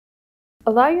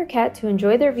Allow your cat to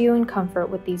enjoy their view and comfort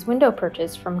with these window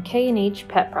perches from K&H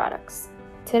Pet Products.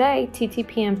 Today,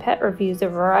 TTPM Pet reviews a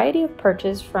variety of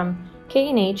perches from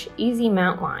K&H Easy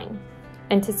Mount line.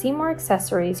 And to see more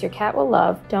accessories your cat will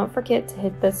love, don't forget to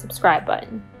hit the subscribe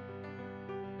button.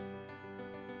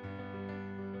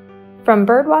 From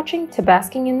birdwatching to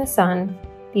basking in the sun,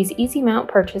 these easy mount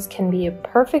perches can be a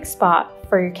perfect spot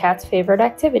for your cat's favorite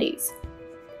activities.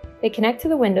 They connect to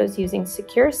the windows using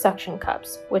secure suction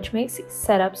cups, which makes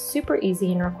setup super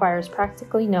easy and requires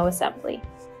practically no assembly.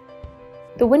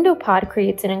 The window pod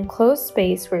creates an enclosed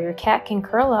space where your cat can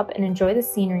curl up and enjoy the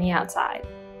scenery outside.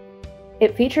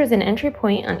 It features an entry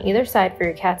point on either side for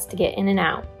your cats to get in and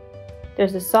out.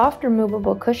 There's a soft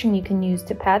removable cushion you can use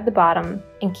to pad the bottom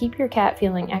and keep your cat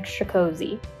feeling extra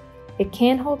cozy. It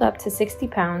can hold up to 60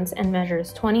 pounds and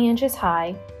measures 20 inches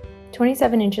high,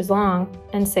 27 inches long,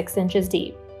 and 6 inches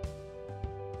deep.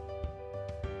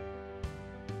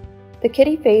 The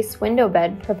Kittyface Window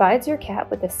Bed provides your cat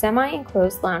with a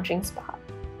semi-enclosed lounging spot,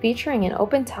 featuring an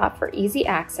open top for easy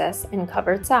access and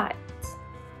covered sides.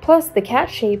 Plus, the cat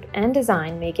shape and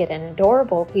design make it an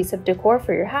adorable piece of decor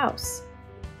for your house.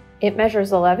 It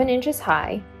measures 11 inches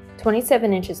high,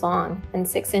 27 inches long, and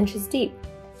 6 inches deep.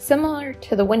 Similar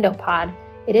to the window pod,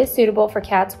 it is suitable for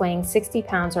cats weighing 60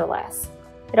 pounds or less.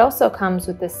 It also comes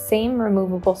with the same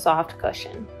removable soft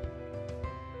cushion.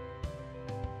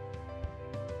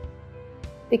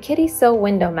 The Kitty Sill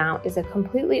window mount is a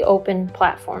completely open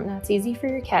platform that's easy for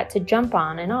your cat to jump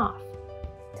on and off.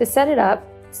 To set it up,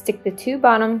 stick the two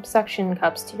bottom suction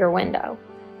cups to your window.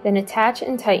 Then attach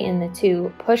and tighten the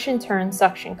two push and turn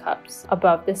suction cups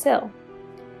above the sill.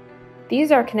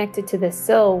 These are connected to the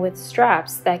sill with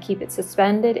straps that keep it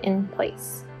suspended in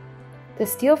place. The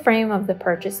steel frame of the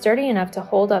perch is sturdy enough to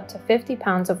hold up to 50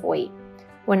 pounds of weight.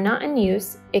 When not in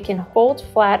use, it can hold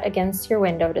flat against your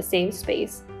window to save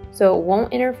space, so it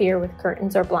won't interfere with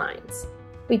curtains or blinds.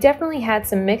 We definitely had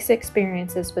some mixed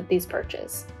experiences with these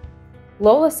perches.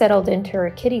 Lola settled into her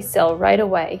Kitty Sill right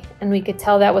away, and we could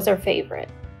tell that was her favorite.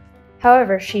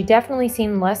 However, she definitely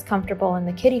seemed less comfortable in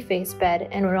the Kittyface bed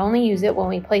and would only use it when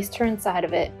we placed her inside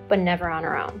of it, but never on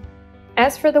her own.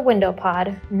 As for the window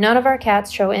pod, none of our cats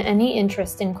show any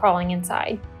interest in crawling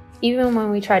inside, even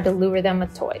when we tried to lure them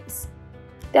with toys.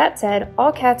 That said,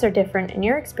 all cats are different and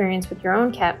your experience with your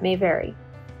own cat may vary,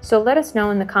 so let us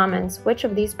know in the comments which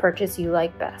of these perches you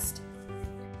like best.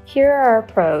 Here are our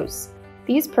pros.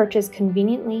 These perches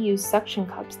conveniently use suction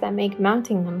cups that make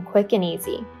mounting them quick and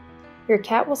easy. Your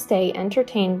cat will stay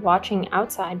entertained watching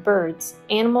outside birds,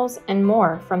 animals, and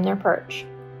more from their perch.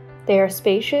 They are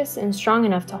spacious and strong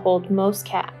enough to hold most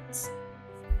cats.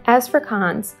 As for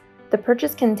cons, the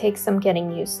perches can take some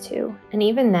getting used to, and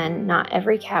even then, not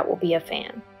every cat will be a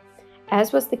fan.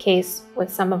 As was the case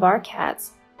with some of our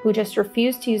cats, who just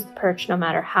refuse to use the perch no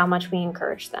matter how much we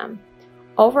encourage them.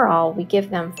 Overall, we give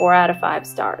them 4 out of 5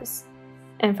 stars.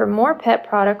 And for more pet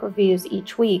product reviews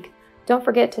each week, don't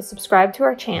forget to subscribe to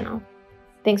our channel.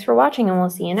 Thanks for watching and we'll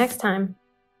see you next time.